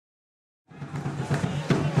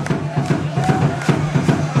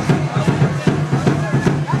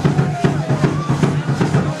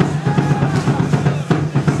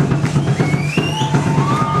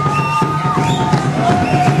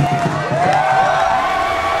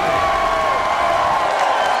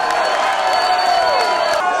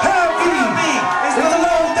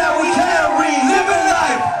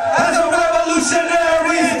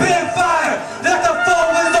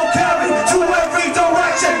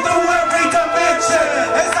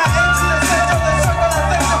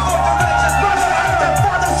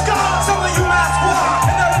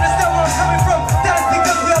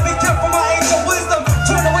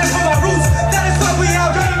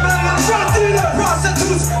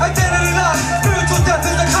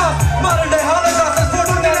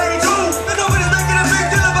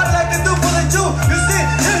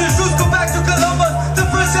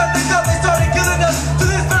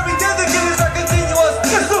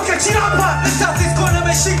Chinapa, the southeast corner of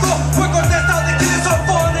Mexico, where Cortez out the killers from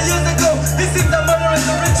 400 years ago. It seems that murder is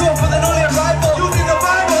a ritual for the newly arrival. Using the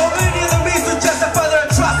Bible, many of the means to justify their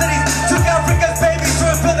atrocities. Took Africa's babies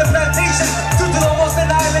to rebuild the plantation, due to the almost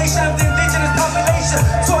annihilation of the indigenous population.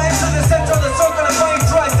 So I enter the center of the circle and find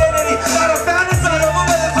true identity. Not a fantasy, not a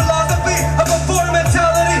movement, the philosophy of a foreign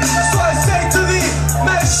mentality. So I say to thee,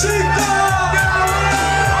 Mexico!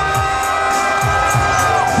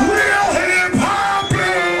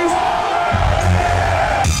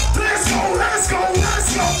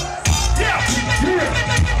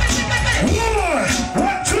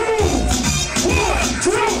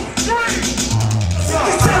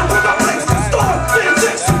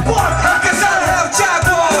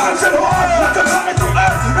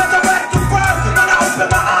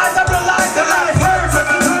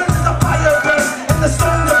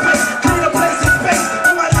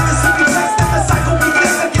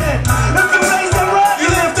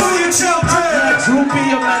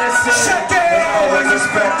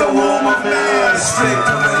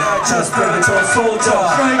 Just spiritual soldier.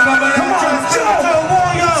 Straight coming at you, spiritual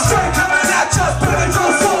warrior. Straight coming at you,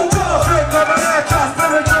 spiritual soldier. Straight coming at you,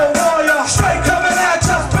 spiritual warrior. Straight coming at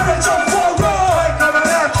you, spiritual warrior. Straight coming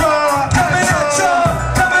at you, coming at you,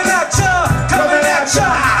 coming at you, coming at you,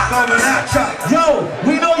 coming at you. Yo,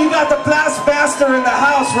 we know you got the blast master in the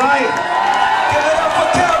house, right? Give it up for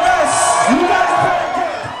KRS. You guys better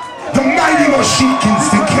get the mighty Machete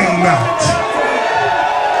that came out.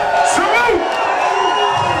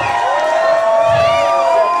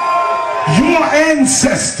 Your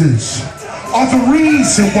ancestors are the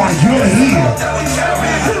reason why you're here.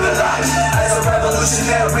 As a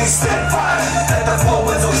revolutionary spitfire, that the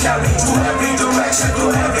forwards will carry to every direction,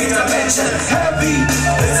 to every dimension. Heavy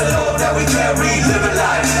is the load that we carry, living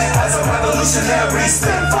life as a revolutionary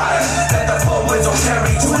spitfire, that the forwards will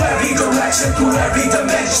carry to every direction, to every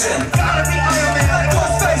dimension. Gotta be Iron Man,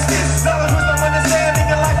 let's face this. Knowledge, wisdom, understanding,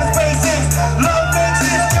 and life is basics. Love makes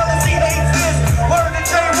this, jealousy hates this. Word and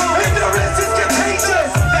chain rule, ignorance is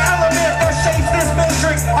contagious. The element that shapes this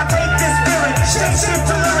matrix, I take this spirit, shape shift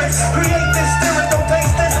to lyrics, create this spirit, don't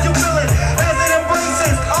taste this, you feel it, as it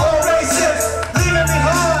embraces all races, leaving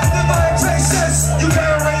behind divine traces. You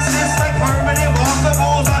can't erase this like permanent walker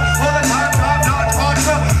bullseye, all the time, not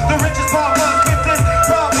torture. The richest part was gifted,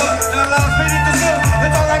 proper, that allows me to live.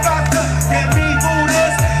 It's all I got to get me through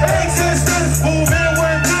this existence, moving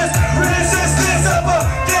with this resistance of a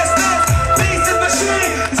distance. Beast is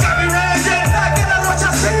machine, it's got me raging back in the roach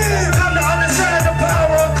I see. Come to understand the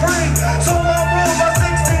power of creed. So long rule by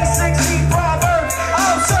 1660 proverb.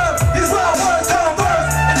 I'll serve these wild words, come verse.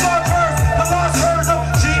 It's our curse, the lost herds of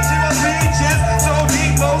sheep. She must be beaches, so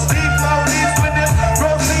deep, most deep, flow deep with this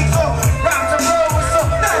proceed. So rock and roll is so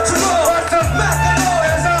natural. What's the Mackaloy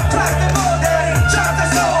as I crack the mold, daddy? Chop the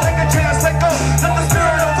soul, take a chance, let go. Let the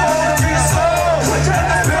spirit of the whole of your soul. Let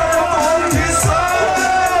the spirit of the whole of your soul.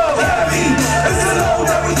 Heavy is the load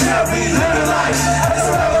that we carry, living life as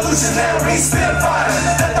a revolutionary spitfire,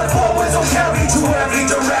 that the forwards will carry to every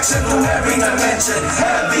direction, to every dimension.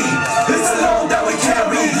 Heavy is the load that we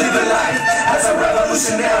carry, living life as a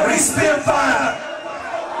revolutionary spitfire,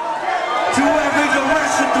 to every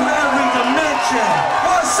direction, to every dimension.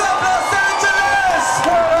 What's up, Los Angeles?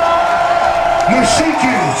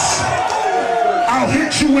 Mexicans, I'll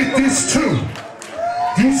hit you with this too.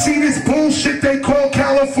 You see this bullshit they call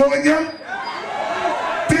California?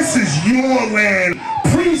 This is your land.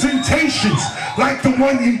 Presentations like the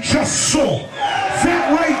one you just saw.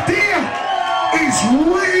 That right there is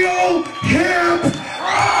real hip.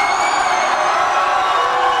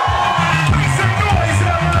 Make some noise,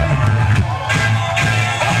 LA.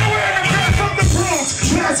 All the way in the back from the Bronx.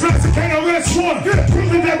 Last master KRS-ONE.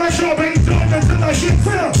 Proving that my job ain't done until I get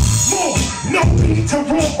filled. More, no need to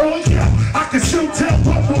roll on ya. I can still tell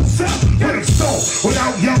what was up when it's sold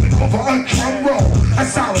without yelling over a drum roll. A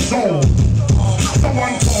solid gold. The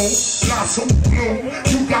one fold, blossom, bloom.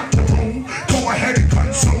 You got the room. Go ahead and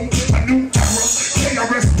consume a new era.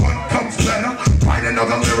 KRS-ONE comes better. Write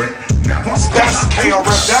another lyric. Never. That's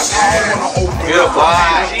KRS. That's how I wanna open it. Beautiful.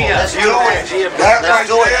 Let's do it. That right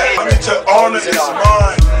there. I need to honor this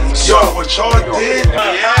mind. Yo, what y'all did?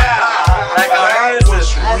 That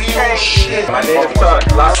was real shit. My native tongue,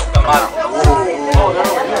 Lazo Camaro.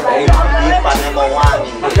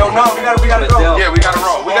 Yo, no, we gotta go. Yeah, we gotta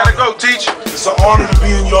roll. We gotta go, teacher. It's an honor to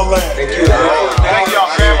be in your land. Thank you. Thank y'all,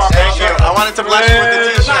 man. Thank you. I wanted to bless you with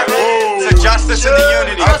the t-shirt. It's a justice and the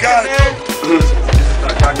unity. I got it.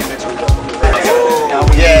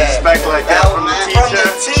 Yeah, respect like that from the teacher. From the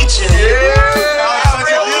teacher. Yeah.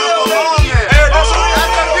 That's a beautiful moment. That's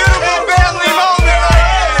a beautiful family moment right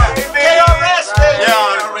here. KRS, baby.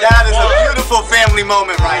 Yeah. beautiful family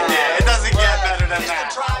moment right there. It doesn't get better than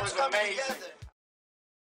that.